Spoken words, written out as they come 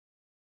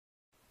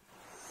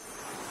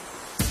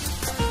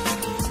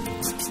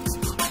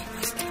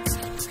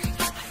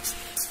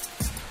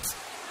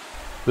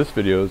This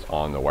video is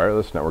on the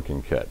wireless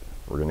networking kit.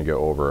 We're going to go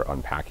over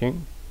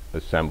unpacking,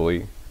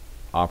 assembly,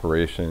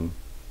 operation,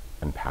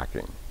 and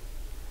packing.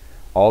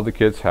 All the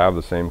kits have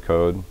the same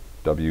code,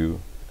 WNKU.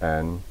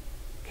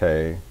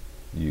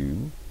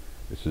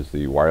 This is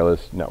the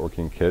wireless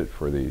networking kit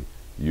for the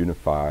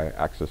Unify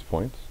access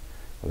points,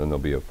 and then there'll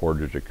be a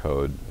 4-digit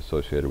code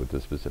associated with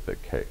this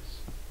specific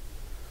case.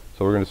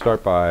 So we're going to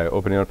start by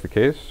opening up the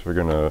case. We're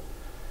going to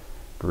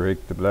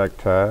break the black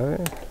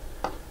tie.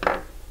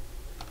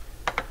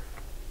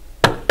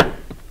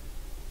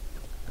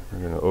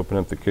 We're going to open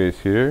up the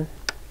case here.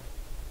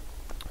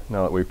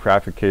 Now that we've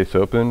cracked the case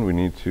open, we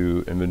need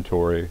to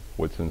inventory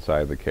what's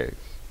inside the case.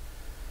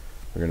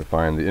 We're going to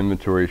find the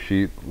inventory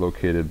sheet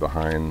located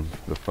behind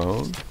the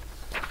phone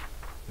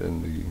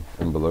in the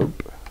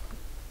envelope.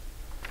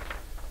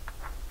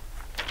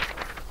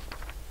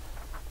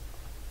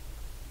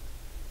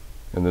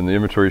 And then the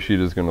inventory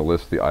sheet is going to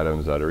list the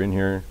items that are in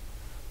here.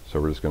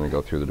 So we're just going to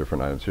go through the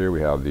different items here.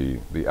 We have the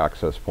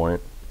access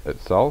point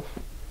itself,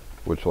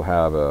 which will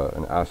have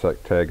an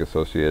ASIC tag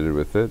associated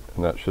with it,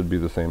 and that should be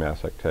the same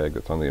ASIC tag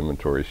that's on the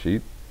inventory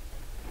sheet.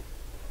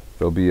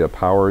 There'll be a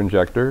power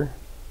injector,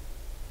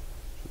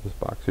 this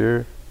box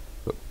here,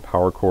 the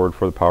power cord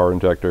for the power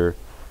injector,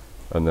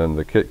 and then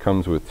the kit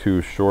comes with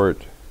 2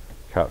 short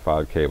Cat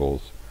 5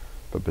 cables,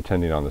 but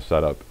depending on the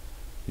setup,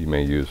 you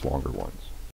may use longer ones.